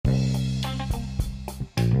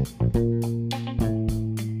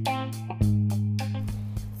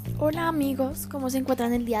Hola amigos, ¿cómo se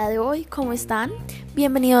encuentran el día de hoy? ¿Cómo están?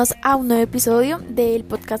 Bienvenidos a un nuevo episodio del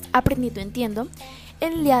podcast Aprendiendo Entiendo.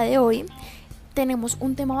 El día de hoy tenemos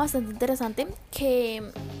un tema bastante interesante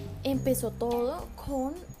que empezó todo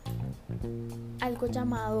con algo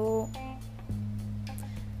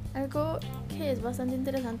que es bastante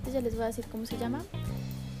interesante, ya les voy a decir cómo se llama.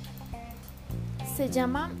 Se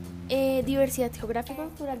llama Diversidad geográfica y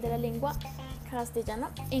cultural de la lengua castellana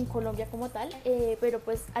en Colombia como tal, pero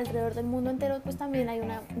pues alrededor del mundo entero pues también hay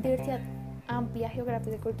una diversidad amplia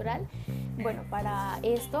geográfica y cultural. Bueno, para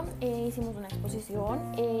esto hicimos una exposición,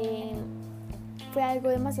 fue algo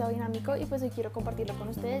demasiado dinámico y pues hoy quiero compartirlo con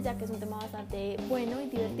ustedes, ya que es un tema bastante bueno y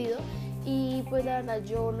divertido, y pues la verdad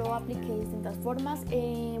yo lo apliqué de distintas formas.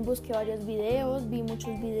 Busqué varios videos, vi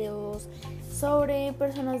muchos videos sobre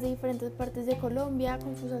personas de diferentes partes de Colombia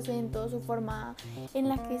con sus acentos, su forma en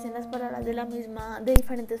la que dicen las palabras de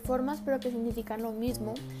diferentes formas, pero que significan lo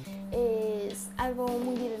mismo. Es algo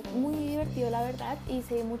muy divertido, la verdad.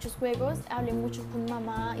 Hice muchos juegos, hablé mucho con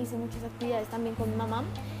mamá, hice muchas actividades también con mamá.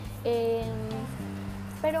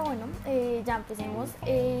 Pero bueno, ya empecemos.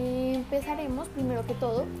 Empezaremos primero que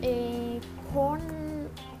todo con...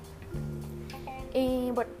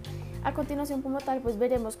 bueno, a continuación como tal pues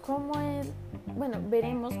veremos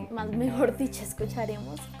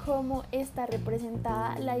escucharemos cómo está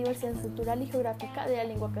representada la diversidad cultural y geográfica de la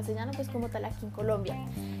lengua castellana pues como tal aquí en Colombia.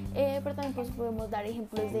 Pero también pues podemos dar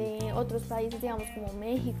ejemplos de otros países, digamos como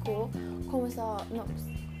México, como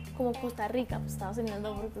Costa Rica, pues Estados Unidos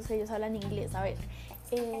no, porque pues ellos hablan inglés, a ver.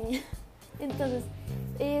 Entonces,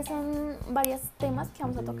 son varios temas que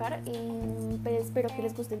vamos a tocar, pero espero que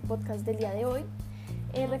les guste el podcast del día de hoy.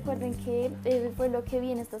 Recuerden que fue lo que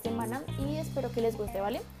vi en esta semana y espero que les guste,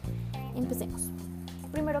 ¿vale? Empecemos.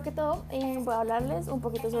 Primero que todo, voy a hablarles un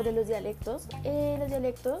poquito sobre los dialectos. Los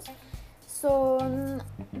dialectos son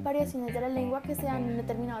variaciones de la lengua que se dan en un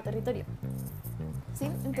determinado territorio, ¿sí?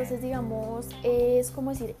 Entonces, digamos, es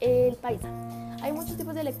como decir el paisa. Hay muchos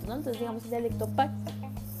tipos de dialectos, ¿no? Entonces, digamos, el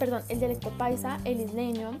dialecto paisa, el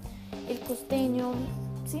isleño, el costeño,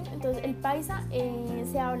 ¿sí? Entonces, el paisa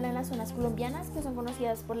se habla en las zonas colombianas que son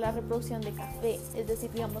conocidas por la reproducción de café, es decir,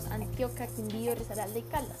 digamos, Antioquia, Quindío, Risaralda y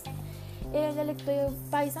Caldas. El dialecto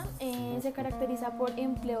paisa se caracteriza por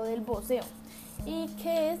empleo del voceo, y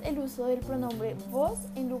que es el uso del pronombre vos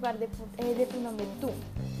en lugar de pronombre tú.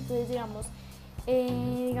 Entonces, digamos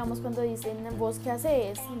cuando dicen vos qué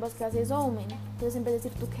haces hombre, entonces en vez de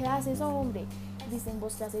decir tú qué haces hombre, dicen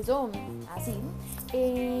vos qué haces hombre, así.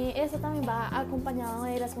 Esto también va acompañado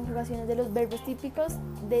de las conjugaciones de los verbos típicos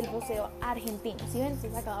del voceo argentino, ¿sí ven?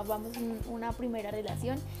 Entonces acá vamos en una primera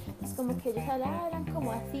relación, es como que ellos hablan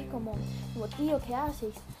como así, como tío, ¿qué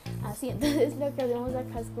haces? Así, entonces lo que hacemos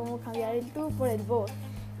acá es como cambiar el tú por el vos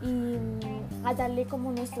y a darle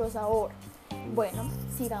como nuestro sabor. Bueno,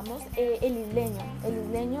 sigamos. El isleño,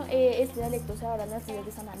 este dialecto se habla en las islas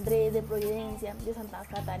de San Andrés, de Providencia, de Santa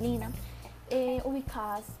Catalina,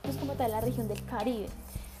 ubicadas pues como tal en la región del Caribe.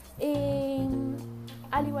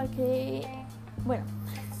 Al igual que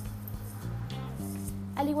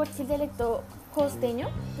el dialecto costeño,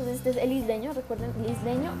 entonces este es el isleño, recuerden, el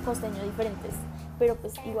isleño, costeño, diferentes, pero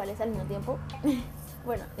pues iguales al mismo tiempo.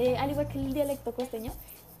 Bueno, al igual que el dialecto costeño,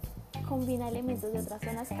 combina elementos de otras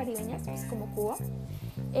zonas caribeñas, pues como Cuba.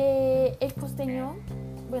 El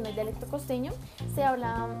dialecto costeño se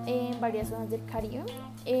habla en varias zonas del Caribe.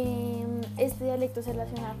 Este dialecto se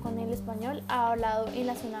relaciona con el español hablado en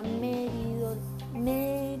la zona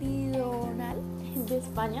meridional de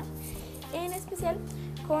España, en especial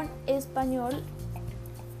con el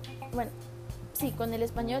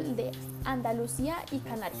español de Andalucía y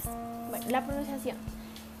Canarias. Bueno, la pronunciación.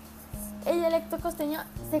 El dialecto costeño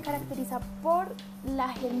se caracteriza por la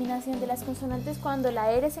germinación de las consonantes cuando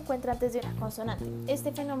la R se encuentra antes de una consonante.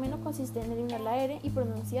 Este fenómeno consiste en eliminar la R y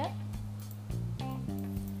pronunciar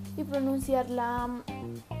la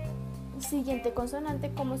siguiente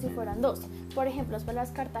consonante como si fueran dos. Por ejemplo, las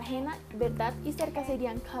palabras Cartagena, verdad y cerca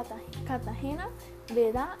serían Cartagena,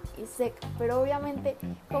 verdad y seca, pero obviamente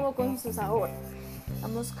como con su sabor.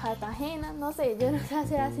 Vamos, Cartagena, no sé, yo no sé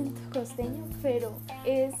hacer acento costeño, pero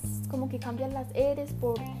es como que cambian las R's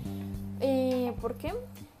 ¿por qué?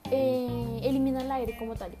 Eliminan la R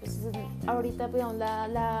como tal. Pues, ahorita digamos,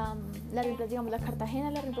 la reemplazan, la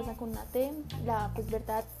Cartagena la reemplazan con una T, la pues,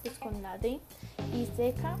 verdad pues, con la D y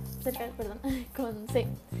cerca con C.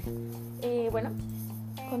 Bueno,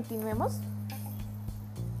 continuemos,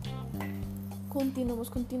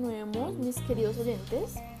 mis queridos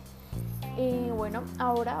oyentes. Bueno,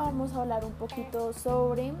 ahora vamos a hablar un poquito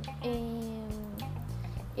sobre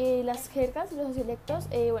las jergas y los sociolectos,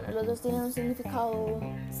 bueno, los dos tienen un significado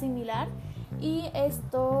similar. Y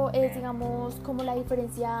esto es, digamos, como la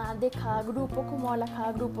diferencia de cada grupo, como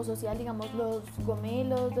cada grupo social, digamos, los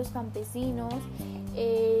gomelos, los campesinos,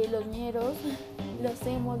 los ñeros, los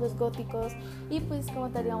emos, los góticos y pues como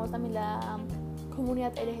tal, digamos, también la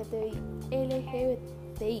comunidad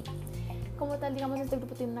LGBTI. Como tal, digamos, este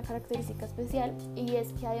grupo tiene una característica especial y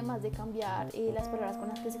es que además de cambiar las palabras con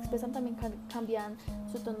las que se expresan, también cambian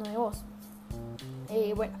su tono de voz.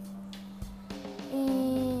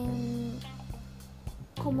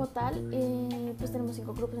 Como tal, pues tenemos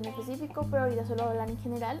 5 grupos en específico, pero ahorita solo hablan en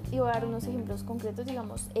general y voy a dar unos ejemplos concretos,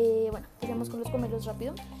 digamos, empecemos con los gomelos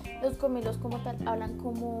rápido. Los gomelos como tal hablan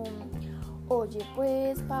como, oye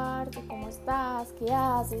pues parce, ¿cómo estás? ¿Qué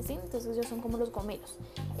haces? ¿Sí? Entonces ellos son como los gomelos.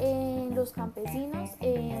 Los campesinos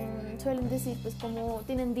suelen decir pues como,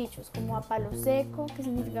 tienen dichos como a palo seco, que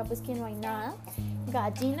significa pues que no hay nada,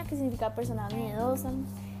 gallina, que significa persona miedosa,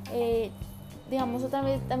 digamos otra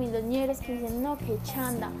vez también los ñeros que dicen no, que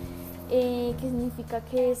chanda, que significa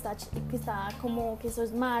que está como que eso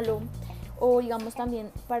es malo, o digamos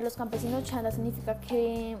también para los campesinos chanda significa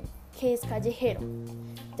que es callejero,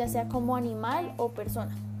 ya sea como animal o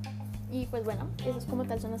persona. Y pues bueno, esos como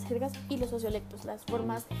tal son las jergas y los sociolectos, las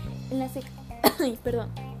formas en las que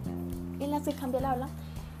en las que cambia el habla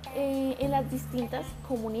en las distintas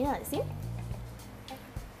comunidades, ¿sí?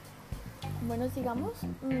 Bueno, sigamos.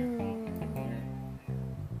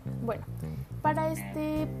 Bueno, para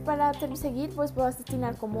seguir, pues voy a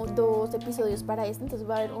destinar como 2 episodios para entonces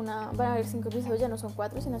van a haber 5 episodios, ya no son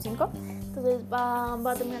 4 sino 5, entonces va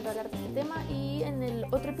a terminar de hablar de este tema y en el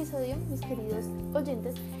otro episodio, mis queridos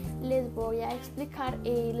oyentes, les voy a explicar,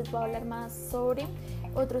 les voy a hablar más sobre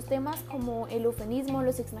otros temas como el eufemismo,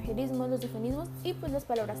 los extranjerismos, los difemismos y pues las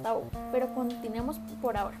palabras tabú, pero continuemos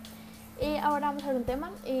por ahora. Ahora vamos a ver un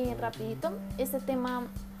tema rapidito. Este tema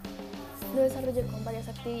lo desarrollé con varias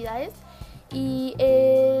actividades y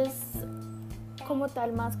es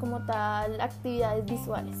más como tal actividades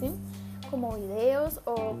visuales, ¿sí? Como videos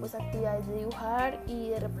o pues actividades de dibujar y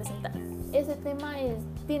de representar. Este tema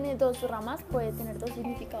tiene 2 ramas, puede tener 2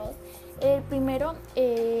 significados. El primero,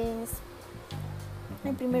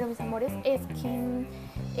 mis amores, es que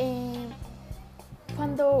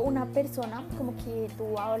cuando una persona, como que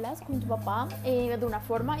tú hablas con tu papá de una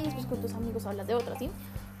forma y después con tus amigos hablas de otra, ¿sí?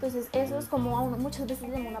 Entonces eso es como muchas veces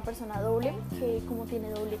se llama una persona doble, que como tiene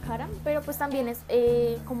doble cara, pero pues también es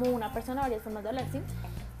como una persona, varias formas de hablar, ¿sí?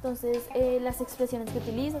 Entonces las expresiones que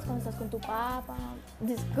utilizas cuando estás con tu papá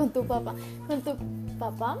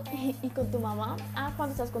y con tu mamá,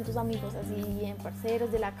 cuando estás con tus amigos, así bien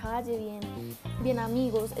parceros de la calle, bien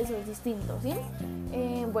amigos, eso es distinto, ¿sí?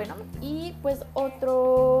 Bueno, y pues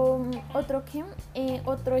otro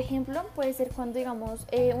ejemplo puede ser cuando digamos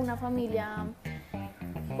una familia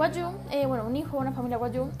guayú, un hijo de una familia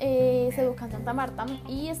guayú se educa en Santa Marta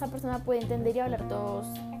y esta persona puede entender y hablar 2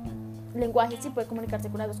 lenguajes y puede comunicarse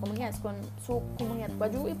con las 2 comunidades, con su comunidad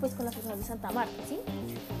guayú y pues con las personas de Santa Marta, ¿sí?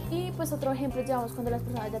 Y pues otro ejemplo, digamos, cuando las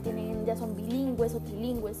personas ya son bilingües o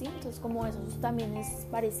trilingües, ¿sí? Entonces como eso también es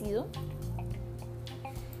parecido.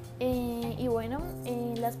 Y bueno,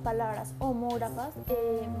 las palabras homógrafas,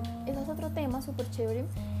 eso es otro tema súper chévere.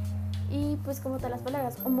 Y pues como tal las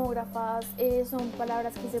palabras homógrafas son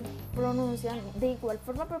palabras que se pronuncian de igual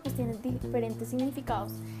forma pero pues tienen diferentes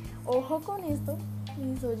significados. Ojo con esto,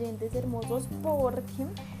 mis oyentes hermosos, porque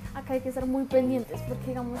acá hay que estar muy pendientes, porque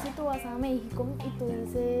digamos si tú vas a México y tú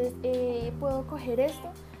dices ¿puedo coger esto?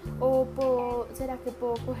 O ¿será que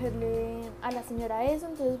puedo cogerle a la señora eso?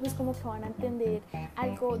 Entonces pues como que van a entender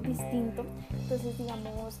algo distinto. Entonces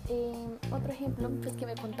digamos, otro ejemplo pues, que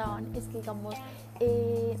me contaban es que digamos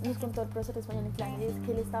nos contó el profesor de español en clases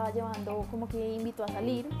que él estaba llevando, como que invitó a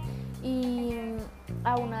salir y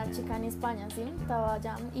a una chica en España, ¿sí? Estaba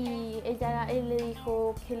allá y él le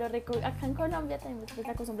dijo que lo recogió. Acá en Colombia también es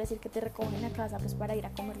la costumbre decir que te recogen a casa pues para ir a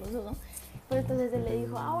comer los 2, ¿no? Pues entonces él le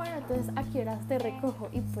dijo, bueno, entonces ¿a qué horas te recojo?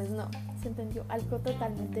 Y pues no, se entendió algo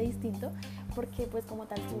totalmente distinto, porque pues como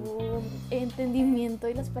tal su entendimiento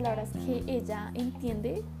y las palabras que ella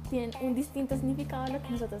entiende tienen un distinto significado a lo que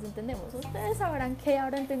nosotros entendemos. Ustedes sabrán qué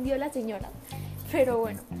habrá entendido la señora, pero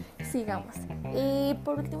bueno, sigamos.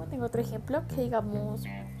 Por último tengo otro ejemplo que digamos,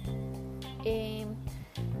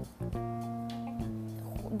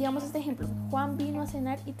 digamos este ejemplo, Juan vino a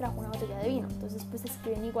cenar y trajo una botella de vino. Entonces pues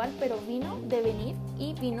escriben igual, pero vino de venir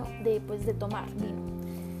y vino de tomar vino.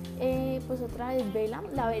 Pues otra es vela.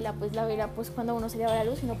 La vela pues cuando uno se le va la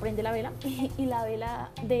luz y no prende la vela y la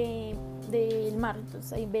vela del mar.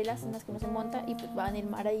 Entonces hay velas en las que uno se monta y pues va en el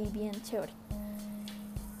mar ahí bien chévere.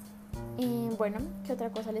 Bueno, ¿qué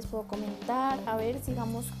otra cosa les puedo comentar? A ver,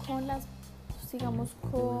 sigamos con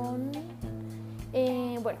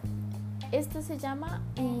bueno, este se llama,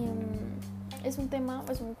 es un tema,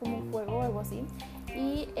 es como un juego o algo así,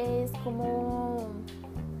 y es como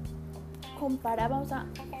comparar,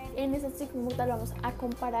 en este segmento vamos a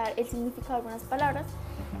comparar el significado de algunas palabras.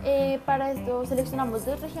 Para esto seleccionamos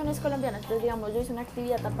 2 regiones colombianas. Entonces, digamos, yo hice una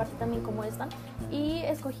actividad aparte también como esta y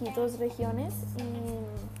escogí 2 regiones,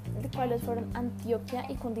 de cuáles fueron Antioquia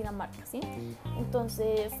y Cundinamarca, ¿sí?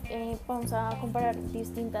 Entonces vamos a comparar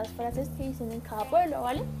distintas frases que dicen en cada pueblo,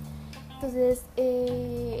 ¿vale? Entonces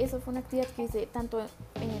eso fue una actividad que hice tanto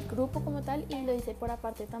en el grupo como tal, y lo hice por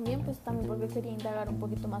aparte también, pues también porque quería indagar un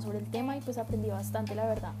poquito más sobre el tema, y pues aprendí bastante, la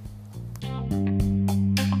verdad.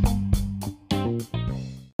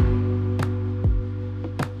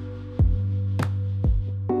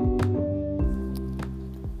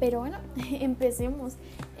 Pero bueno, empecemos.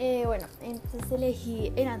 Bueno, entonces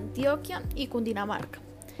elegí en Antioquia y Cundinamarca.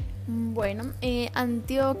 Bueno,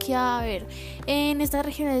 Antioquia, a ver, en estas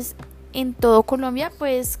regiones en todo Colombia,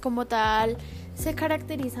 pues como tal, se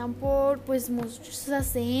caracterizan por pues muchos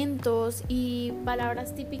acentos y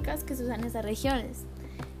palabras típicas que se usan en estas regiones.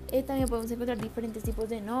 También podemos encontrar diferentes tipos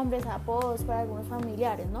de nombres, apodos para algunos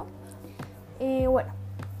familiares, ¿no? Bueno,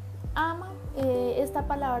 ama. Esta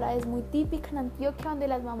palabra es muy típica en Antioquia, donde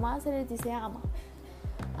las mamás se les dice ama,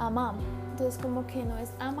 amam. Entonces como que no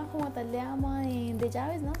es ama como tal de ama de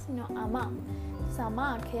llaves, ¿no? Sino ama.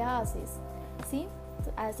 Samá, ¿qué haces? ¿Sí?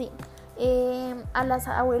 Así. A las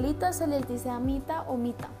abuelitas se les dice amita o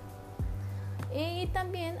mita. Y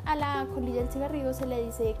también a la colilla del cigarrillo se le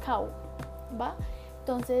dice cau, ¿va?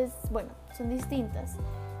 Entonces, bueno, son distintas.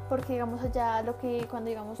 Porque digamos allá, cuando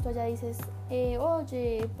digamos tú allá dices,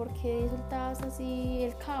 oye, ¿por qué soltas así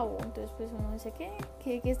el cabo? Entonces pues uno dice,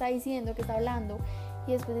 ¿qué está diciendo? ¿Qué está hablando?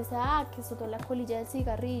 Y después dice, que soltó la colilla del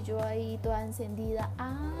cigarrillo ahí toda encendida.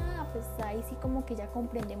 Pues ahí sí como que ya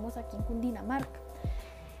comprendemos aquí en Cundinamarca.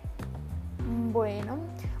 Bueno,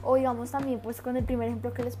 o digamos también pues con el primer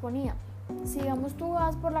ejemplo que les ponía. Si digamos tú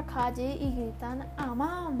vas por la calle y gritan,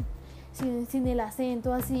 mamá, sin el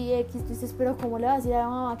acento así X, tú dices, pero ¿cómo le vas a decir a la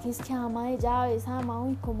mamá que es que ama de llaves, ama,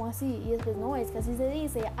 uy, ¿cómo así? Y después no, es que así se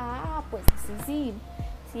dice, pues sí,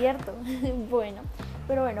 cierto. Bueno,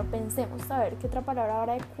 pero bueno, pensemos, a ver, ¿qué otra palabra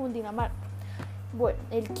ahora de Cundinamarca? Bueno,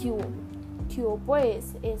 el que hubo,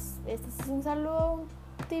 pues, este es un saludo, un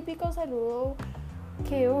típico saludo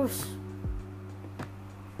que,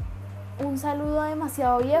 un saludo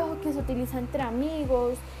demasiado viejo que se utiliza entre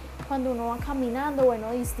amigos, cuando uno va caminando,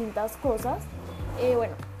 bueno, distintas cosas.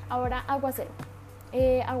 Bueno, ahora aguacero.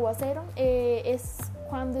 Aguacero es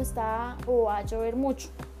cuando está o va a llover mucho.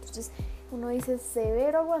 Entonces uno dice,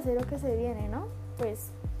 severo aguacero que se viene, ¿no?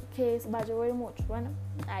 Pues que va a llover mucho. Bueno,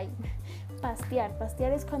 ahí.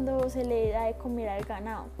 Pastear es cuando se le da de comer al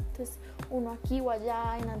ganado. Entonces uno aquí o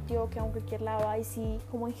allá en Antioquia o en cualquier lado, ahí sí,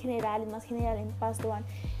 como en general, es más general, en Pasto van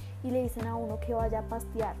y le dicen a uno que vaya a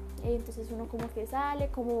pastear. Entonces uno como que sale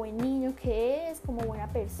como buen niño que es, como buena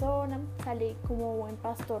persona, sale como buen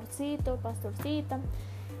pastorcita,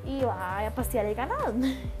 y va a pastear el ganado.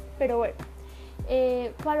 Pero bueno,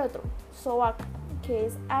 ¿cuál otro? Sobaco, que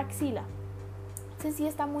es axila. Entonces sí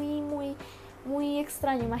está muy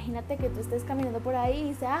extraño. Imagínate que tú estés caminando por ahí y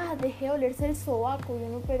dices, dejé de olerse el sobaco. Y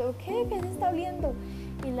uno, ¿pero qué se está oliendo?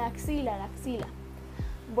 Y la axila.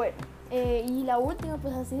 Bueno, y la última,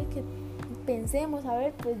 pues así que pensemos, a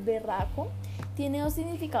ver, pues berraco tiene 2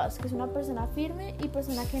 significados, que es una persona firme y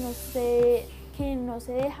persona que no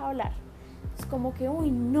se deja hablar. Es como que,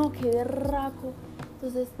 uy, no, qué berraco.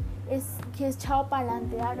 Entonces es que es chao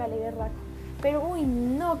pa'lante, hágale berraco. Pero, uy,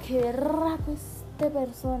 no, qué berraco esta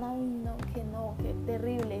persona, uy, no, qué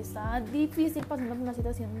terrible. Está difícil pasando por una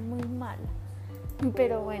situación muy mala.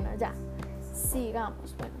 Pero bueno, ya,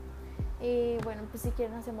 sigamos, bueno, pues si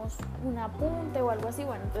quieren hacemos un apunte o algo así.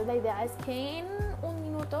 Bueno, entonces la idea es que en 1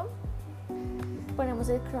 minuto ponemos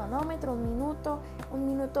el cronómetro, 1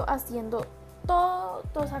 minuto haciendo todo,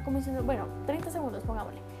 o sea, como diciendo, bueno, 30 segundos,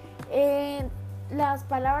 pongámosle. Las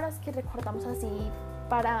palabras que recordamos así,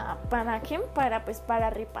 ¿para qué? Para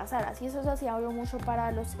repasar, así eso se hacía mucho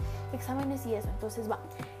para los exámenes y eso. Entonces va,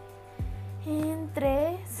 en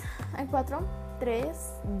 4,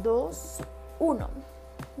 3, 2, 1.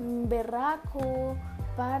 Berraco,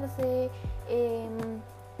 parce,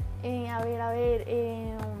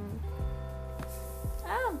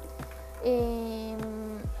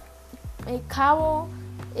 cabo,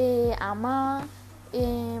 amá,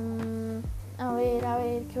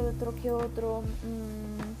 ¿qué otro?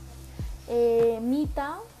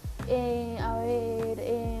 Mita,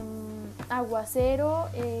 aguacero,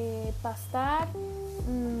 pastar,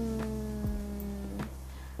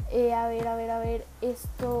 a ver,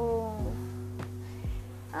 esto,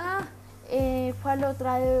 ¿cuál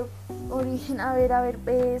otra de origen? A ver,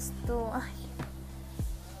 esto,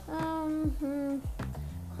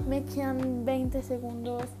 me quedan 20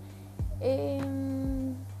 segundos,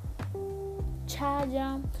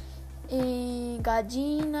 chaya,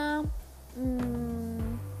 gallina,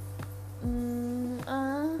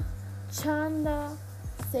 chanda,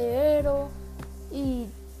 severo, y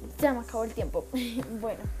ya me acabó el tiempo.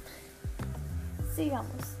 Bueno,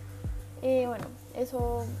 sigamos. Bueno,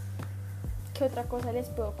 eso, ¿qué otra cosa les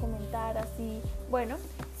puedo comentar? Así, bueno,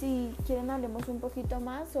 si quieren hablemos un poquito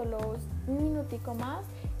más, solo un minutico más,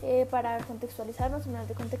 para contextualizarnos, final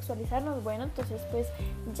de contextualizarnos. Bueno, entonces pues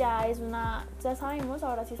ya sabemos,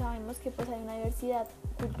 ahora sí sabemos que pues hay una diversidad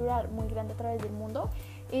cultural muy grande a través del mundo,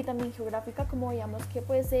 y también geográfica, como veíamos que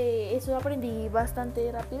pues eso aprendí bastante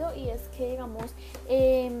rápido, y es que digamos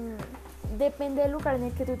depende del lugar en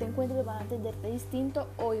el que tú te encuentres, van a entenderte distinto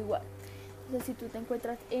o igual. Entonces si tú te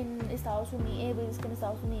encuentras en Estados Unidos,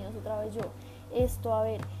 otra vez yo, a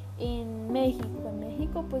ver, en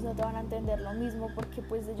México pues no te van a entender lo mismo, porque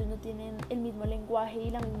pues ellos no tienen el mismo lenguaje y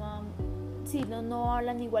la misma, sí, no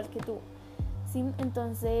hablan igual que tú. ¿Sí?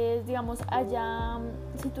 Entonces, digamos, allá,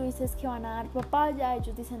 si tú dices que van a dar papaya,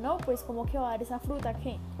 ellos dicen, no, pues como que va a dar esa fruta,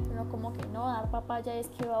 ¿qué? No, como que no, dar papaya es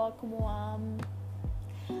que va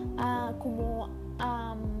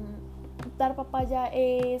dar papaya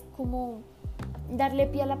es como darle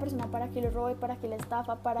pie a la persona para que lo robe, para que la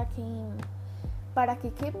estafa, para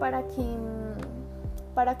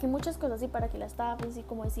que muchas cosas, y para que la estafen, y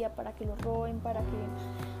como decía, para que lo roben,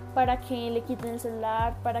 para que le quiten el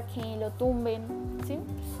celular, para que lo tumben, ¿sí?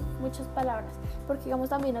 Muchas palabras, porque digamos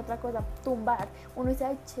también otra cosa, tumbar, uno dice,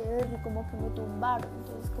 ay, chévere, como que me tumbaron,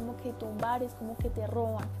 entonces como que tumbar es como que te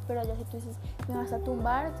roban, pero allá si tú dices, me vas a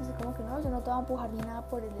tumbar, entonces como que no, yo no te voy a empujar ni nada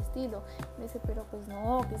por el estilo, me dice, pero pues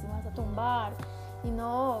no, que si me vas a tumbar, y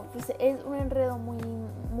no, pues es un enredo muy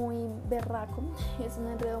berraco,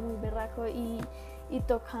 y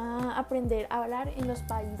toca aprender a hablar en los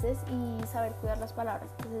países y saber cuidar las palabras.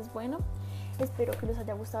 Entonces, bueno, espero que les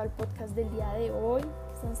haya gustado el podcast del día de hoy,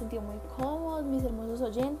 que se han sentido muy cómodos, mis hermosos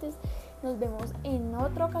oyentes. Nos vemos en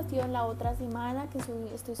otra ocasión, la otra semana, que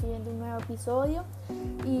estoy subiendo un nuevo episodio.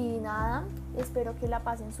 Y nada, espero que la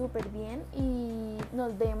pasen súper bien y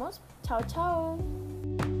nos vemos. Chao, chao.